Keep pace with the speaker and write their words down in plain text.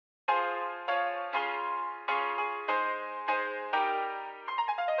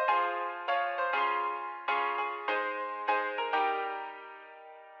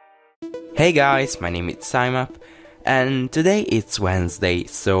Hey guys, my name is Cimap, and today it's Wednesday,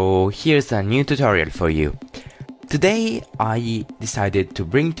 so here's a new tutorial for you. Today I decided to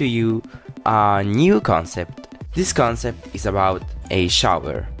bring to you a new concept. This concept is about a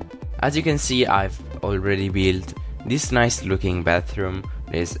shower. As you can see, I've already built this nice looking bathroom.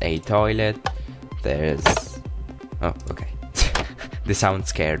 There's a toilet, oh okay, the sound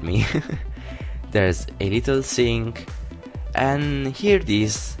scared me. There's a little sink, and here it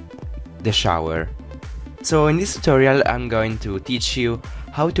is, the shower. So in this tutorial I'm going to teach you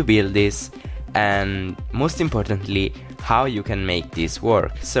how to build this, and most importantly how you can make this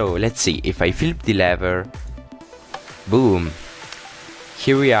work. So let's see, if I flip the lever, boom,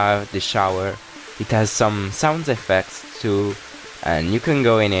 here we are, the shower. It has some sound effects too, and you can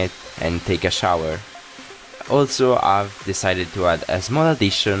go in it and take a shower. Also, I've decided to add a small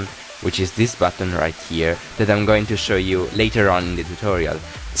addition, which is this button right here, that I'm going to show you later on in the tutorial.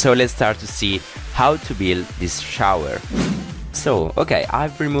 So let's start to see how to build this shower. So, okay,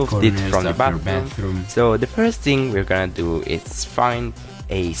 I've removed it from the bathroom. So the first thing we're gonna do is find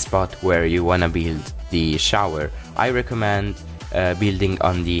a spot where you wanna build the shower. I recommend building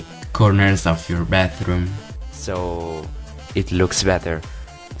on the corners of your bathroom, so it looks better.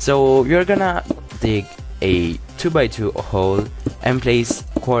 So you're gonna dig a 2x2 hole and place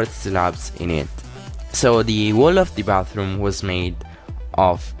quartz slabs in it. So the wall of the bathroom was made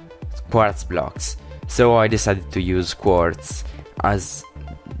of quartz blocks, so I decided to use quartz as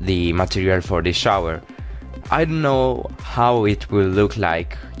the material for the shower. I don't know how it will look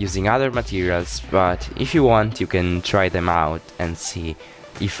like using other materials, but if you want you can try them out and see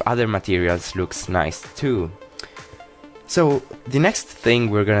if other materials looks nice too. So the next thing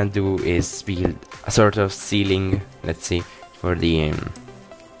we're gonna do is build a sort of ceiling, let's see, for the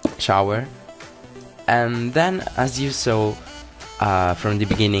shower. And then, as you saw from the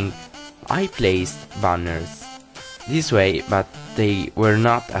beginning, I placed banners this way, but they were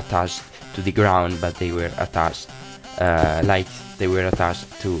not attached to the ground, but they were attached like they were attached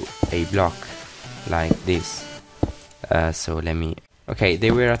to a block like this. So let me, okay, they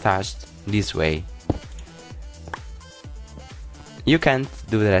were attached this way. You can't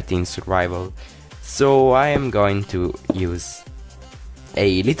do that in survival, so I am going to use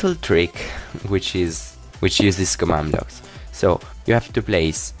a little trick which uses command blocks. So you have to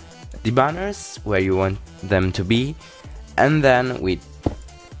place the banners where you want them to be, and then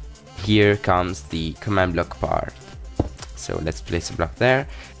here comes the command block part. So let's place a block there.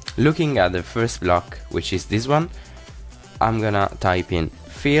 Looking at the first block, which is this one, I'm gonna type in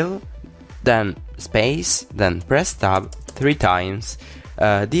fill, then space, then press tab 3 times.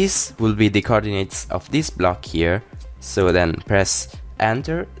 This will be the coordinates of this block here, so then press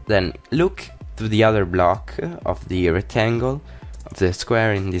enter, then look to the other block of the rectangle, of the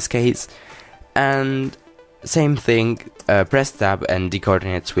square in this case, and same thing, press tab and the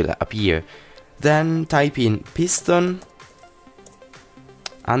coordinates will appear. Then type in piston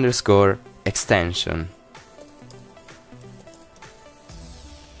underscore extension.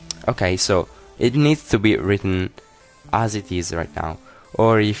 Okay, so it needs to be written as it is right now,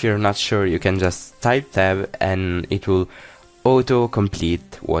 or if you're not sure you can just type tab and it will auto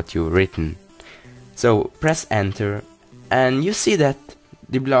complete what you've written. So press enter and you see that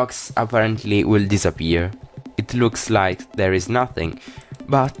the blocks apparently will disappear. It looks like there is nothing,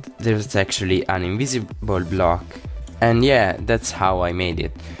 but there's actually an invisible block, and yeah, that's how I made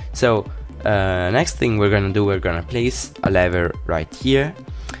it. So next thing we're gonna do, we're gonna place a lever right here,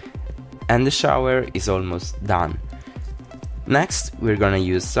 and the shower is almost done. Next we're gonna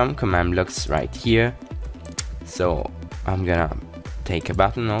use some command blocks right here, so I'm gonna take a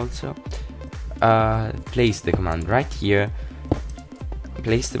button also, place the command right here,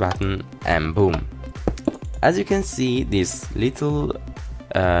 place the button, and boom. As you can see, this little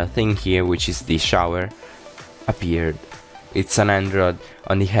thing here, which is the shower, appeared. It's an end rod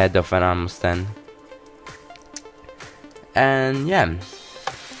on the head of an arm stand. And yeah,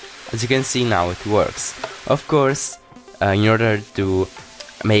 as you can see now it works. Of course, in order to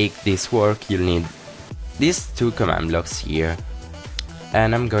make this work you'll need these 2 command blocks here,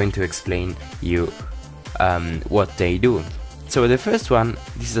 and I'm going to explain you what they do. So the first one,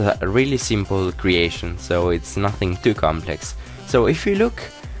 this is a really simple creation, so it's nothing too complex. So if we look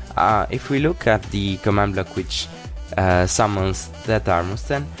at the command block which summons that armor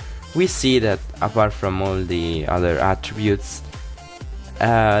stand, we see that apart from all the other attributes,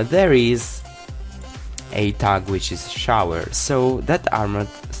 there is a tag which is shower. So that armor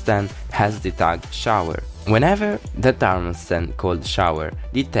stand has the tag shower. Whenever that armor stand called shower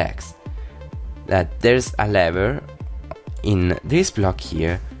detects that there's a lever in this block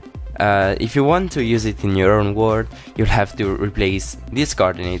here, if you want to use it in your own world, you'll have to replace these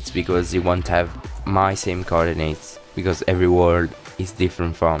coordinates, because you won't have my same coordinates, because every world is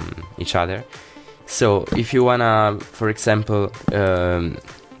different from each other. So if you wanna, for example,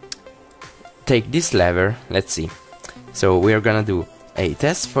 take this lever, let's see. So we are gonna do a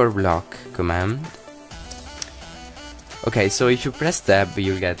test for block command. Okay, so if you press tab,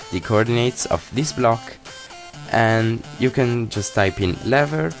 you'll get the coordinates of this block, and you can just type in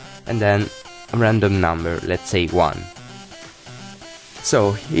lever and then a random number, let's say 1.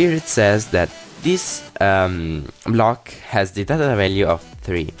 So here it says that this block has the data value of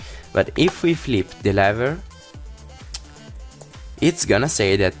 3, but if we flip the lever, it's gonna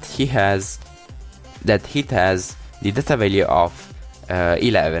say that it has the data value of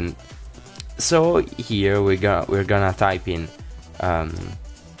 11. So here we're gonna type in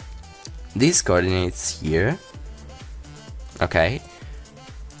these coordinates here. Okay,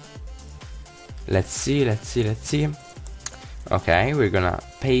 let's see. Okay, we're gonna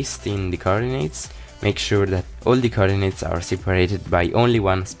paste in the coordinates. Make sure that all the coordinates are separated by only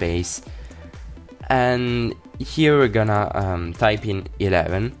one space, and here we're gonna type in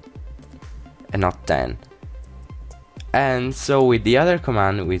 11 and not 10. And so with the other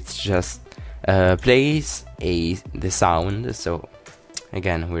command, which just plays the sound, so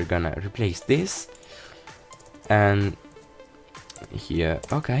again we're gonna replace this and here.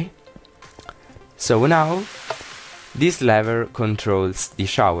 Okay, so now this lever controls the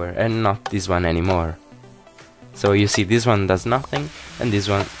shower and not this one anymore. So you see, this one does nothing and this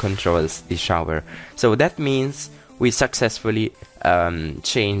one controls the shower. So that means we successfully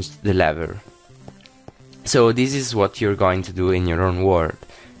changed the lever. So this is what you're going to do in your own world.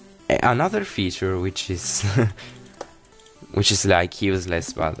 Another feature which is like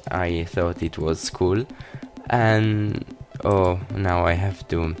useless, but I thought it was cool, and oh, now I have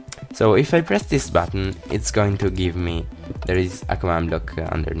to. So if I press this button, it's going to give me, there is a command block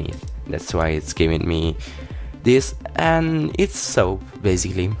underneath, that's why it's giving me this, and it's soap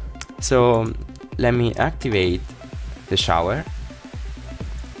basically. So let me activate the shower,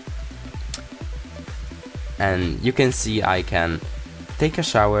 and you can see I can take a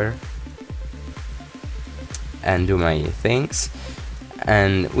shower and do my things,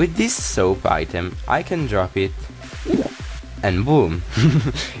 and with this soap item I can drop it and boom,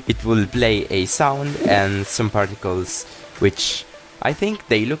 it will play a sound and some particles, which I think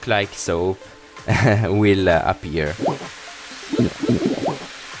they look like soap, will appear.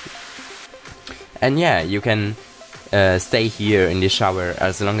 And yeah, you can stay here in the shower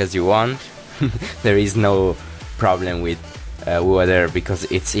as long as you want. There is no problem with water because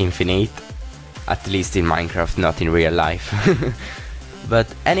it's infinite, at least in Minecraft, not in real life. But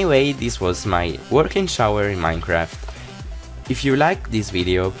anyway, this was my working shower in Minecraft. If you like this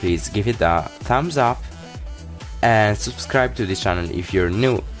video, please give it a thumbs up and subscribe to this channel if you're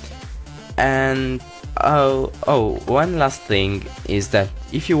new. And one last thing is that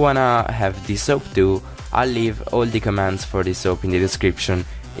if you wanna have the soap too, I'll leave all the commands for the soap in the description.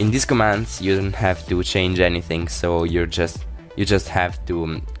 In these commands you don't have to change anything, so you just have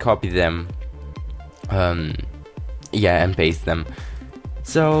to copy them, yeah, and paste them.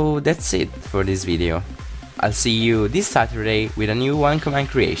 So that's it for this video. I'll see you this Saturday with a new one command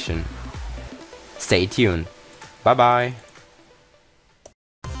creation. Stay tuned. Bye bye.